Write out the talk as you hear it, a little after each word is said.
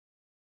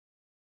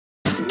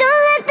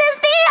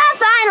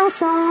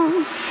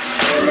song.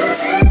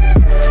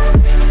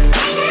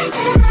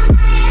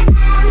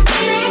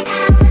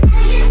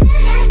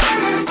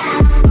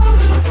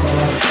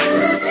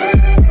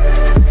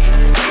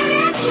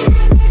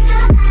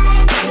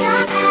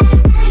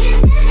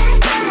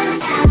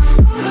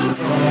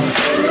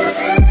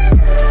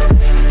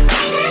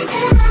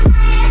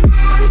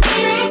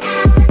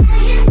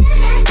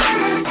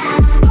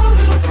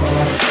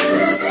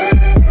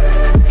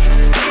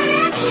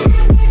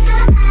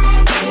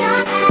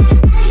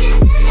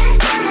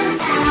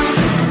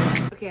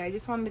 I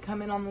just wanted to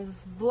come in on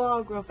this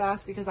vlog real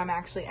fast because I'm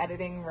actually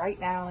editing right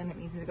now and it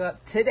needs to go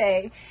up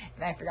today,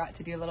 and I forgot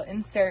to do a little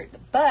insert.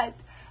 But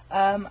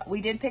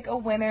we did pick a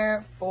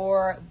winner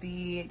for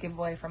the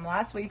giveaway from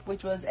last week,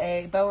 which was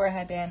a bow or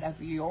headband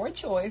of your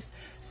choice.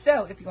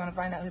 So if you want to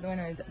find out who the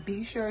winner is,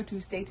 be sure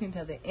to stay tuned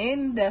till the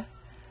end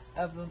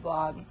of the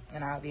vlog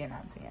and I'll be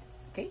announcing it.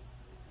 Okay?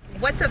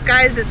 What's up,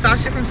 guys? It's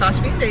Sashya from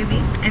Sashya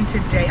Byyyeeee, and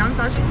today on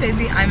Sashya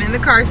Byyyeeee I'm in the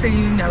car, so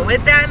you know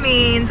what that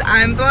means.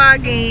 I'm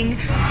vlogging.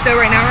 So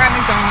right now we're at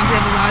McDonald's. We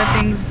have a lot of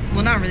things,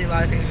 well, not really a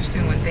lot of things, we're just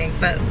doing one thing,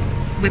 but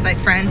with like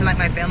friends and like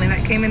my family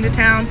that came into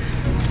town.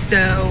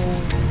 So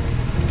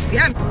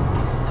yeah.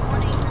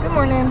 Good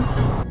morning.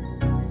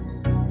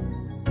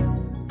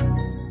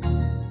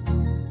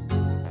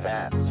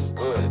 That's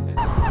good.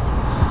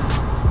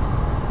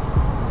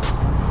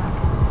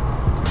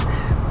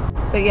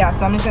 But yeah,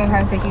 so I'm just gonna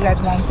try to take you guys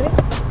along today.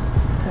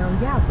 So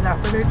yeah, without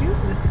further ado,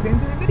 let's get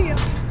into the video.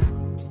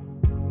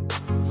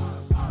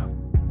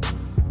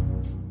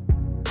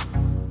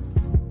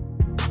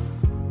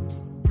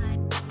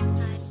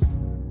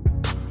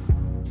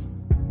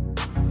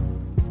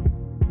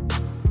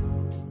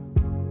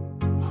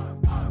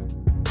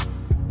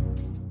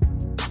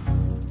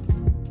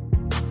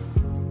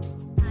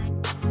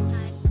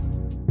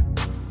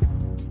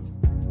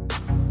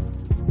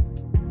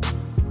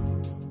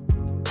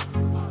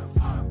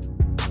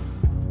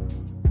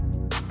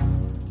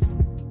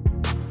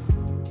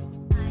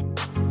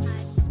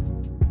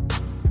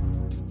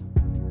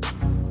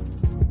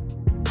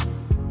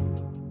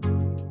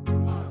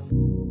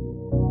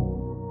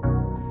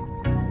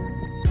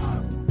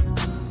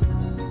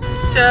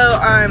 So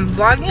I'm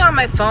vlogging on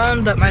my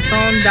phone, but my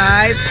phone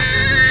died.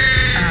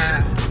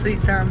 Sweet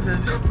sounds of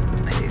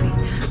my baby.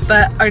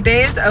 But our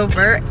day is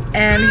over,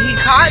 and he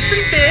caught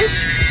some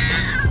fish.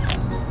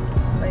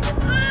 Like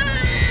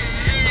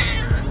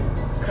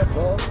a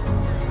couple.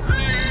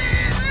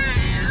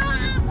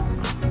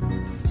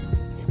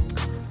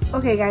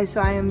 Okay, guys,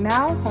 so I am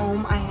now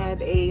home. I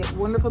had a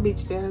wonderful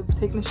beach day. I've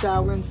taken a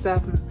shower and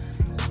stuff, and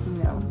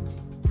you know,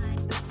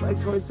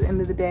 like towards the end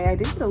of the day I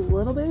did get a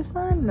little bit of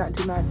sun, not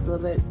too much, a little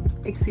bit.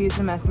 Excuse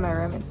the mess in my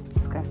room, it's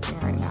disgusting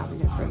right now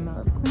because we're in the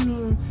middle of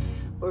cleaning.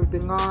 We've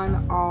been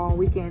gone all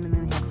weekend, and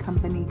then we had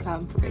company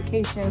come for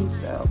vacation,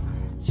 so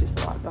it's just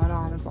a lot going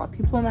on. There's a lot of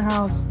people in the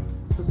house, so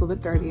it's a little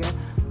bit dirtier.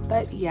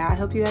 But yeah, I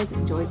hope you guys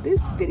enjoyed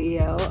this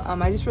video.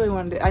 I just really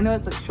wanted to, I know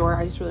it's like short,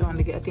 I just really wanted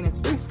to get Athena's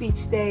first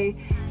beach day,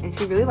 and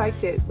she really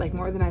liked it, like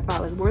more than I thought,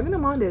 like more than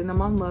Amon did, and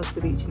Amon loves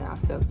the beach now.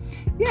 So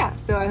yeah,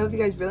 so I hope you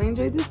guys really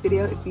enjoyed this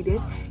video. If you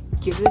did,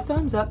 give it a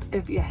thumbs up.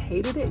 If you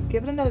hated it,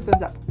 give it another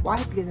thumbs up. Why?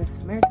 Because it's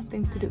an American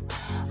thing to do.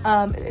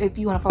 If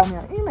you want to follow me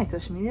on any of my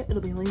social media,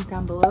 it'll be linked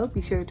down below.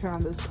 Be sure to turn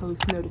on those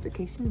post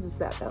notifications. It's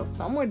that bell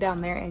somewhere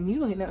down there, and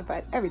you will get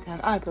notified every time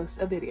I post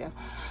a video.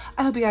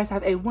 I hope you guys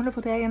have a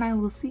wonderful day, and I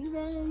will see you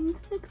guys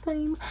next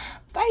time.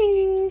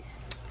 Bye.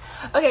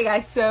 Okay,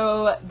 guys,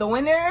 so the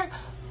winner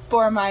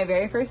for my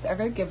very first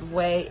ever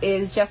giveaway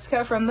is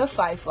Jessica from the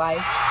Five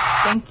Life.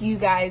 Thank you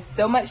guys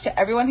so much to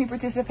everyone who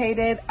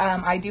participated.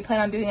 I do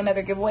plan on doing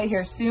another giveaway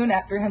here soon.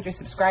 At 300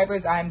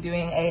 subscribers, I'm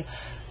doing a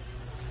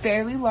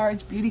fairly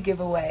large beauty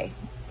giveaway.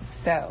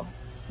 So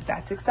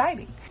that's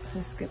exciting. Let's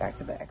just get back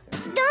to the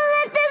exit. Don't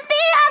let this be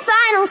our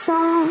final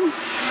song.